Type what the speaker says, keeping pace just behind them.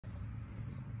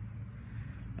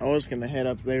I was gonna head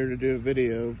up there to do a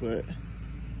video, but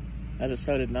I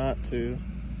decided not to.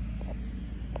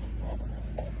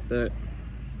 But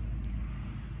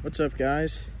what's up,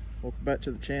 guys? Welcome back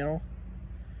to the channel.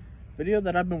 Video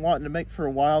that I've been wanting to make for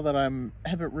a while that haven't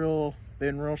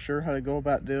been real sure how to go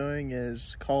about doing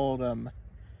is called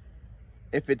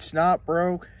if it's not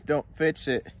broke, don't fix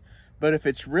it. But if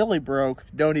it's really broke,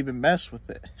 don't even mess with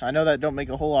it. I know that don't make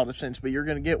a whole lot of sense, but you're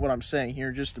gonna get what I'm saying here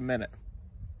in just a minute.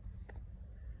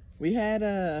 We had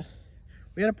a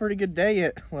pretty good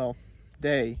day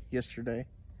yesterday.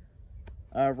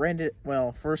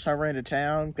 First I ran to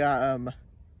town, got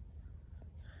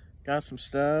some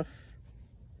stuff,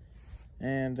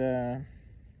 and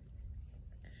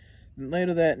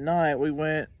later that night we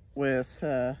went with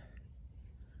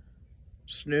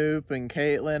Snoop and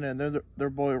Caitlin and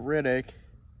their boy Riddick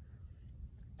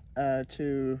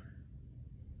to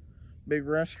a big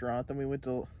restaurant. Then we went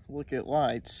to look at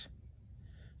lights.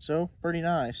 So, pretty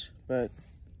nice, but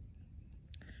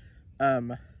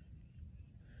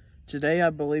today I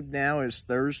believe now is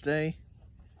Thursday,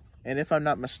 and if I'm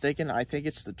not mistaken, I think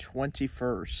it's the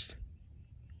 21st.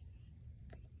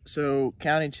 So,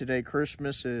 counting today,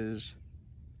 Christmas is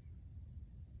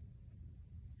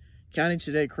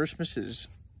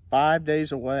 5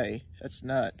 days away. That's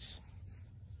nuts.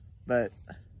 But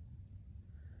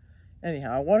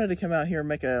anyhow, I wanted to come out here and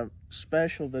make a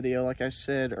special video, like I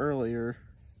said earlier,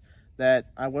 that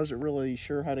I wasn't really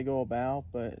sure how to go about,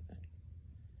 but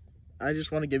I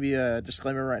just want to give you a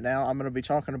disclaimer right now. I'm going to be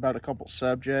talking about a couple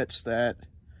subjects that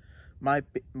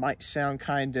might sound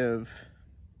kind of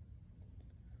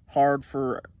hard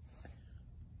for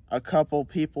a couple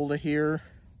people to hear,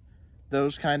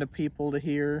 those kind of people to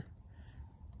hear.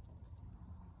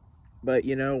 But,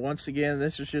 you know, once again,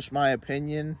 this is just my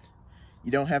opinion.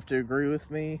 You don't have to agree with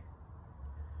me.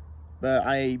 But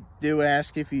I do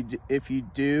ask if you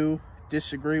do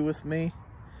disagree with me,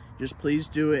 just please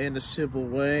do it in a civil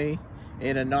way,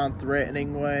 in a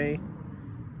non-threatening way.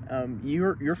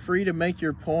 You're free to make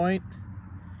your point.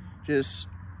 Just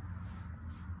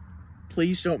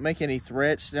please don't make any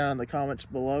threats down in the comments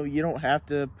below. You don't have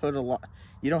to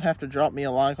drop me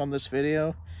a like on this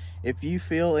video. If you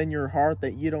feel in your heart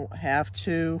that you don't have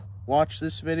to watch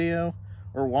this video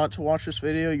or want to watch this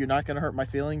video, you're not going to hurt my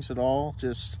feelings at all.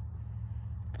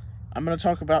 I'm going to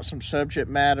talk about some subject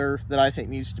matter that I think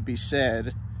needs to be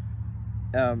said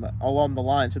along the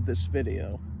lines of this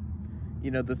video.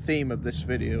 You know, the theme of this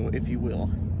video, if you will.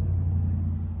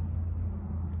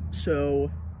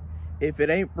 So, if it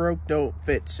ain't broke, don't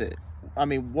fix it. I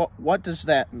mean, what does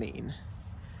that mean?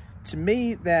 To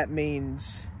me, that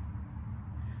means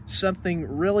something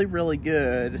really, really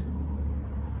good,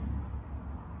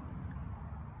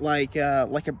 like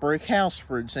a brick house,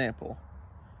 for example.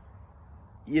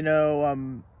 You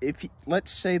know,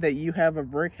 let's say that you have a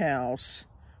brick house,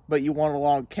 but you want a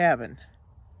log cabin.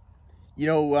 You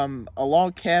know, a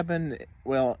log cabin,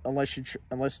 well,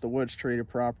 unless the wood's treated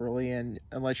properly, and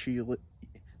unless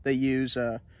they use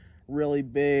really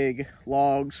big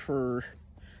logs for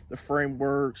the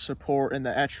framework, support, and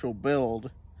the actual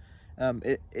build,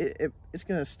 it's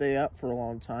going to stay up for a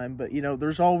long time. But, you know,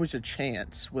 there's always a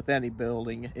chance with any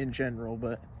building in general.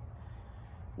 But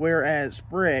whereas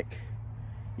brick,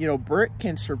 you know, brick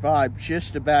can survive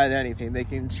just about anything. They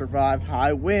can survive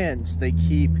high winds. They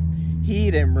keep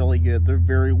heat in really good. They're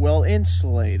very well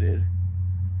insulated.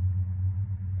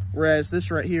 Whereas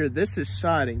this right here, this is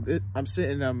siding. I'm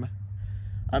sitting to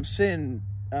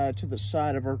the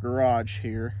side of our garage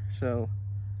here. So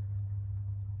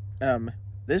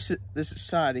this is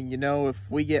siding. You know, if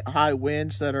we get high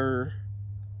winds that are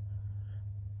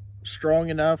strong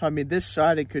enough, I mean, this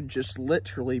siding could just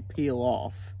literally peel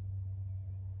off.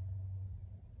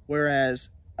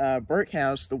 Whereas brick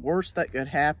house, the worst that could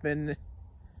happen,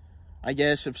 I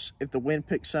guess, if the wind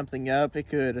picks something up, it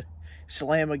could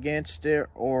slam against it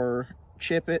or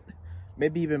chip it,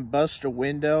 maybe even bust a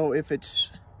window if it's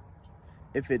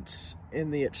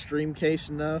in the extreme case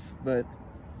enough. But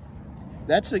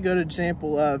that's a good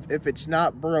example of if it's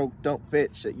not broke, don't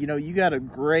fix it. You know, you got a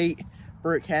great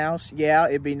brick house. Yeah,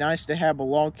 it'd be nice to have a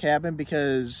log cabin,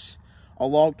 because a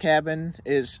log cabin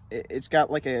it's got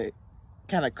like a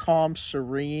kind of calm,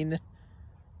 serene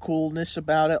coolness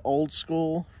about it, old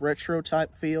school, retro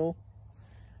type feel.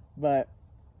 But,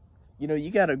 you know,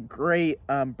 you got a great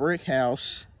brick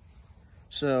house,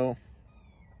 so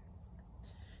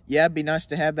yeah, it'd be nice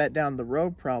to have that down the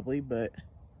road probably, but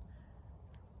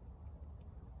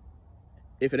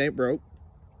if it ain't broke,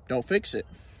 don't fix it.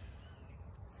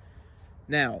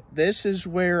 Now, this is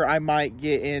where I might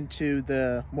get into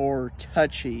the more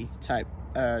touchy type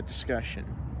discussion.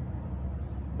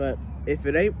 But if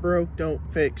it ain't broke, don't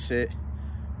fix it.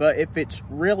 But if it's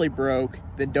really broke,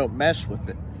 then don't mess with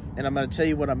it. And I'm going to tell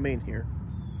you what I mean here.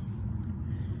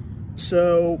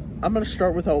 So, I'm going to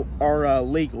start with our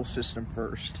legal system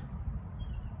first.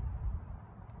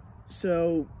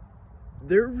 So,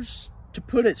 to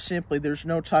put it simply, there's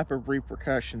no type of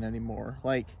repercussion anymore.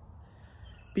 Like,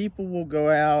 people will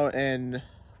go out and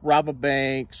rob a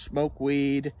bank, smoke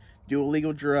weed, do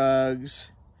illegal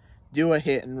drugs, do a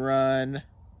hit and run,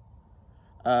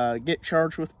 get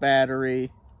charged with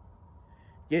battery,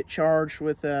 get charged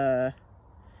with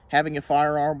having a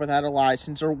firearm without a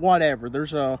license, or whatever.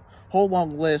 There's a whole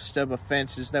long list of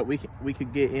offenses that we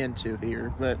could get into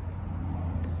here, but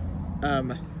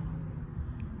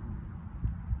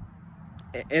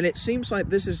and it seems like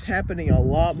this is happening a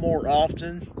lot more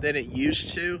often than it used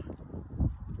to.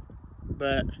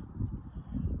 But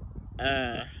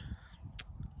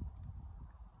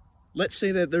let's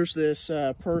say that there's this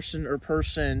person or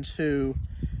persons who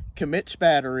commits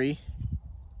battery,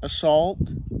 assault,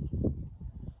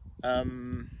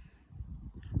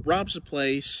 robs a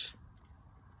place,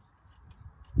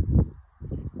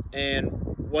 and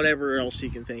whatever else you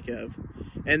can think of.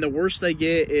 And the worst they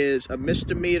get is a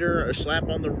misdemeanor, a slap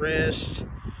on the wrist,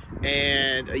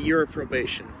 and a year of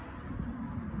probation.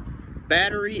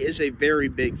 Battery is a very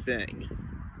big thing.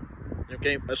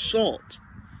 Okay? Assault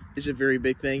is a very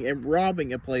big thing, and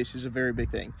robbing a place is a very big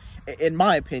thing. In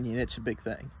my opinion, it's a big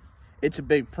thing. It's a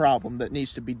big problem that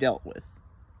needs to be dealt with.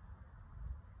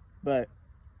 But,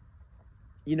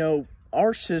 you know,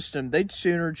 our system, they'd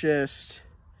sooner just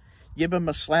give them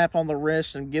a slap on the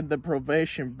wrist and give them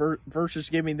probation versus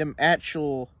giving them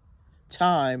actual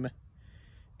time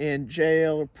in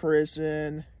jail or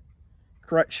prison,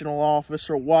 correctional office,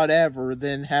 or whatever,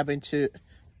 than having to,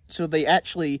 so they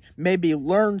actually maybe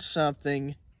learn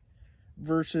something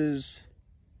versus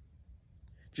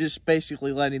just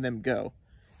basically letting them go.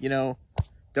 You know,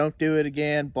 don't do it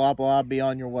again, blah, blah, be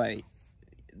on your way.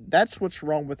 That's what's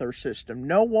wrong with our system.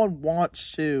 No one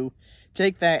wants to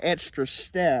take that extra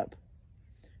step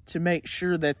to make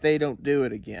sure that they don't do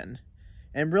it again.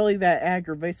 And really, that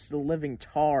aggravates the living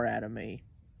tar out of me.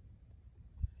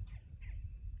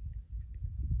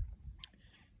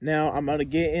 Now, I'm going to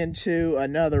get into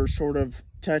another sort of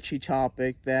touchy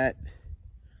topic that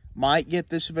might get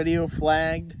this video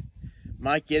flagged,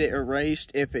 might get it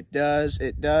erased. If it does,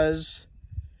 it does.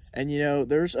 And, you know,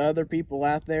 there's other people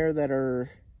out there that are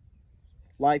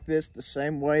like this the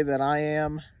same way that I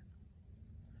am,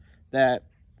 that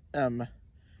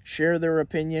share their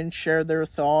opinion, share their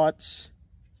thoughts,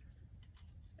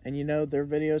 and, you know, their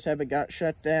videos haven't got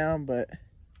shut down. But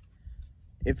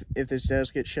if this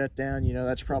does get shut down, you know,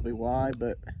 that's probably why.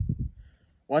 But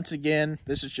once again,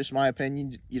 this is just my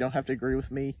opinion. You don't have to agree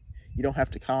with me. You don't have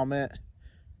to comment.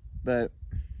 But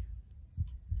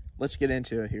let's get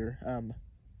into it here.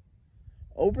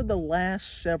 Over the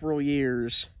last several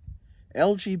years,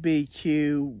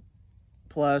 LGBTQ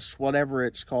plus, whatever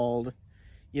it's called,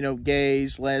 you know,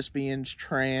 gays, lesbians,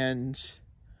 trans,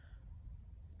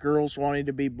 girls wanting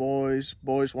to be boys,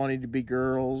 boys wanting to be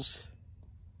girls,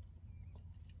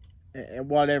 and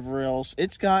whatever else,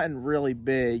 it's gotten really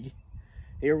big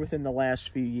here within the last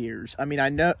few years. I mean, I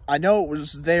know it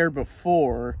was there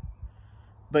before,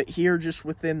 but here just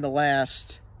within the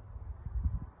last,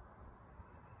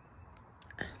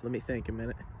 let me think a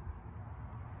minute.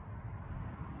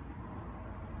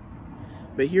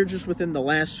 But here just within the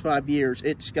last 5 years,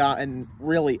 it's gotten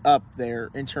really up there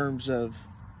in terms of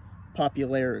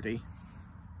popularity.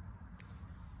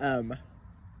 And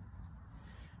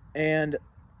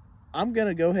I'm going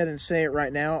to go ahead and say it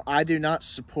right now. I do not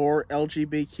support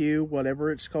LGBTQ,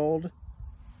 whatever it's called.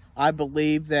 I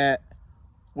believe that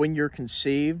when you're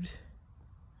conceived,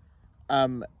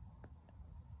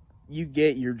 you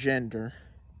get your gender.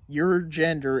 Your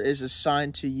gender is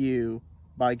assigned to you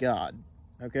by God,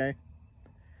 okay?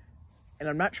 And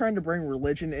I'm not trying to bring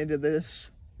religion into this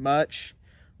much,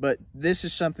 but this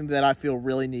is something that I feel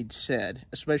really needs said,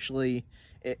 especially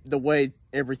the way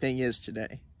everything is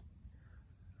today.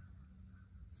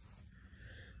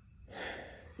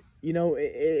 You know,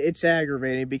 it's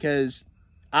aggravating because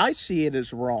I see it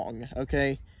as wrong,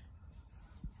 okay?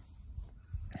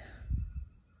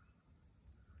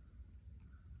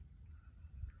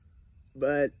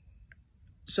 But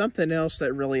something else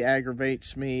that really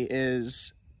aggravates me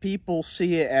is people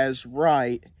see it as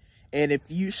right, and if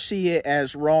you see it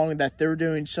as wrong, that they're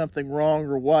doing something wrong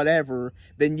or whatever,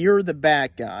 then you're the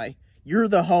bad guy. You're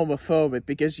the homophobic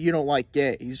because you don't like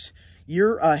gays.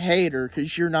 You're a hater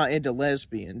because you're not into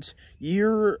lesbians.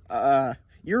 You're a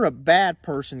bad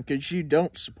person because you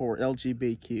don't support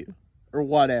LGBTQ or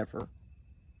whatever.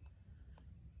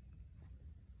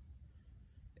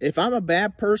 if I'm a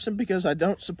bad person because I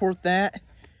don't support that,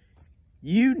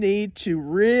 you need to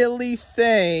really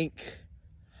think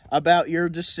about your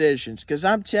decisions. Because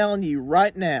I'm telling you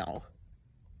right now,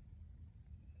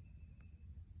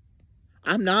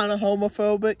 I'm not a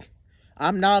homophobic.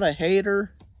 I'm not a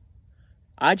hater.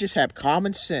 I just have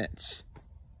common sense.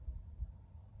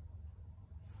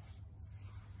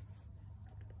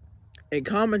 And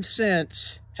common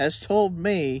sense has told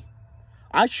me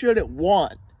I shouldn't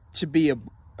want to be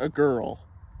a girl.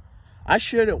 I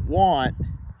shouldn't want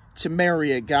to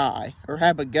marry a guy or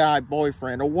have a guy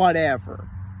boyfriend or whatever.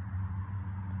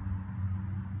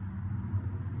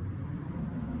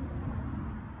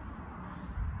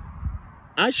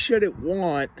 I shouldn't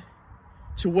want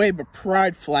to wave a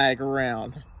pride flag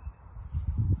around.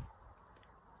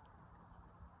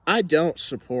 I don't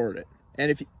support it.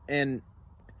 And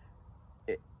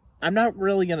I'm not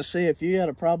really going to say if you had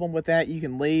a problem with that, you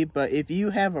can leave. But if you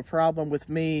have a problem with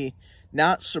me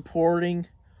not supporting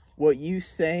what you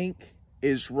think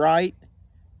is right,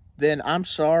 then I'm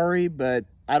sorry, but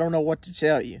I don't know what to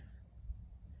tell you.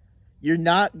 You're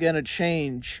not going to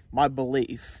change my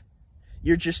belief.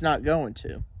 You're just not going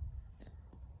to.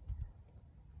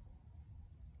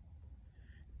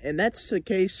 And that's a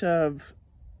case of,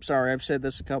 sorry, I've said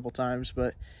this a couple times,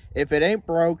 but if it ain't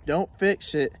broke, don't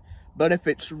fix it. But if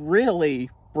it's really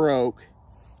broke,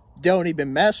 don't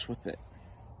even mess with it.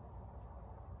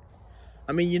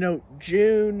 I mean, you know,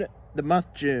 June, the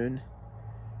month June,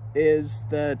 is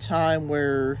the time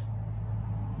where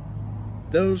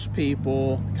those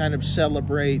people kind of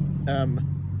celebrate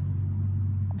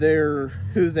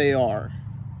who they are.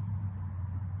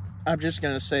 I'm just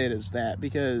going to say it as that,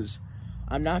 because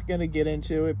I'm not going to get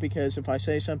into it, because if I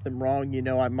say something wrong, you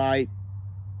know, I might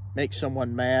make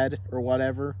someone mad or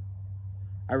whatever.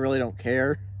 I really don't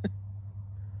care.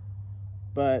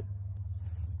 But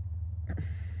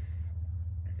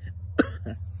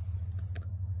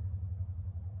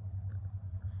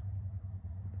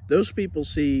those people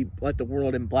see like the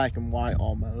world in black and white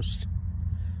almost.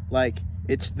 Like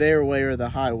it's their way or the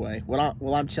highway. Well,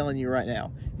 I'm telling you right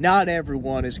now, not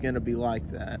everyone is going to be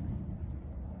like that.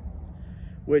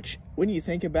 Which, when you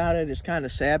think about it, is kind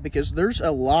of sad, because there's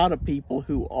a lot of people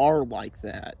who are like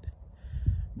that.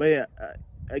 But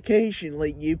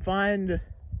occasionally you find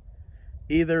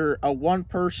either a one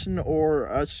person or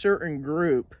a certain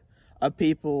group of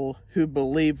people who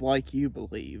believe like you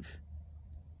believe.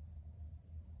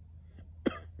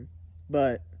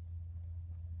 But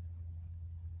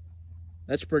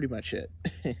that's pretty much it.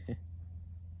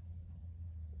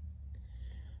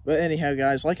 But anyhow,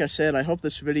 guys, like I said, I hope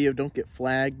this video don't get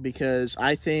flagged, because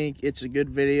I think it's a good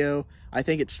video. I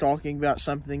think it's talking about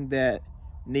something that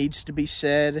needs to be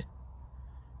said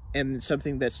and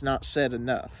something that's not said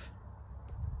enough.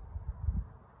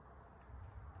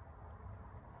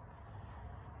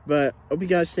 But hope you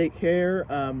guys take care.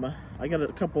 I got a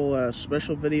couple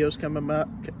special videos coming up.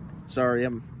 Sorry,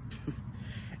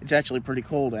 it's actually pretty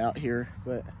cold out here,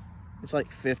 but it's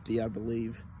like 50, I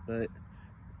believe. But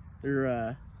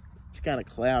it's kind of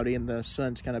cloudy and the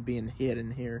sun's kind of being hit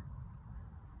in here.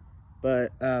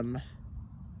 But I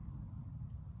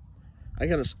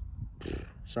got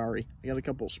a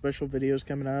couple special videos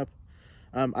coming up.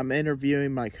 I'm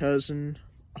interviewing my cousin,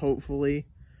 hopefully,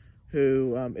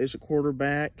 who is a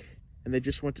quarterback, and they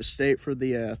just went to state for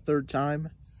the third time.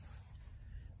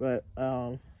 But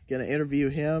gonna interview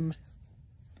him.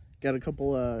 Got a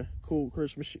couple cool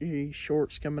Christmas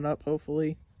shorts coming up,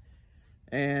 hopefully.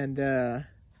 And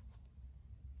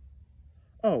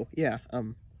oh yeah,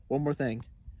 one more thing.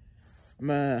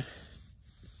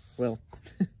 Well,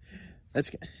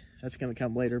 that's gonna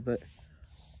come later, but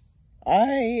I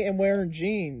am wearing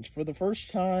jeans for the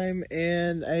first time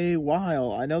in a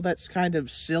while. I know that's kind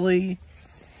of silly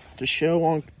to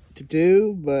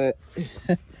do, but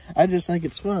I just think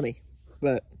it's funny.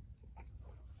 But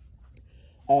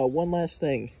one last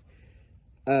thing.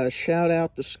 Shout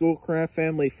out to Schoolcraft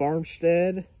Family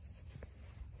Farmstead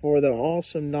for the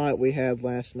awesome night we had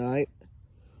last night.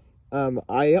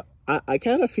 I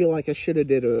kind of feel like I should have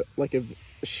did a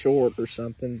short or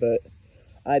something, but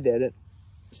I didn't.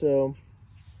 So,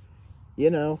 you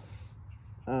know,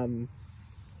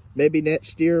 maybe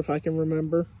next year if I can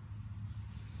remember.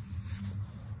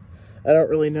 I don't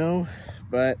really know.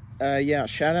 But, yeah,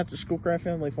 shout out to Schoolcraft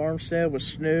Family Farmstead with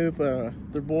Snoop,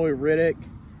 their boy Riddick,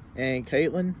 and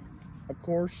Caitlin, of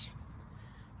course.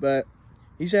 But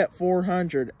he's at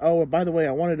 400. Oh, and by the way,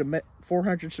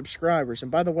 400 subscribers. And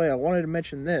by the way, I wanted to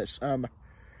mention this.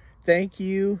 Thank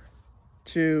you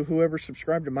to whoever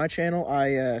subscribed to my channel.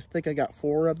 I think I got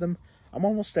 4 of them. I'm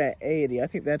almost at 80. I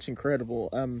think that's incredible.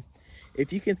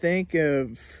 if you can think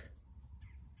of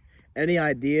any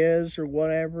ideas or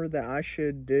whatever that I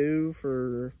should do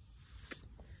for,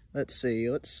 let's see,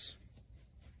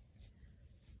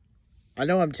 I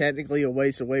know I'm technically a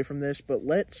ways away from this, but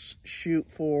let's shoot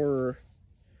for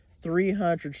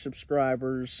 300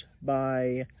 subscribers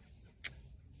by,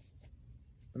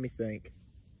 let me think,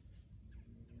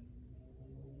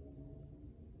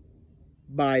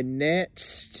 by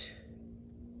next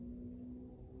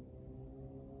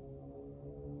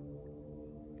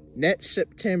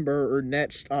September or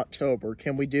next October.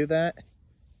 Can we do that?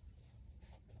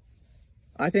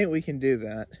 I think we can do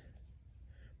that.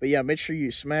 But yeah, make sure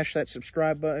you smash that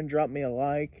subscribe button, drop me a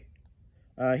like,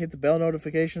 hit the bell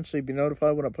notification so you'll be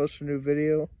notified when I post a new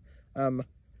video. But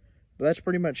that's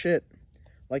pretty much it.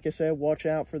 Like I said, watch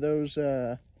out for those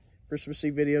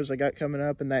Christmassy videos I got coming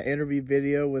up and that interview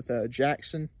video with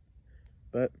Jackson.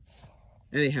 But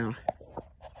anyhow,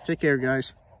 take care,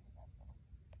 guys.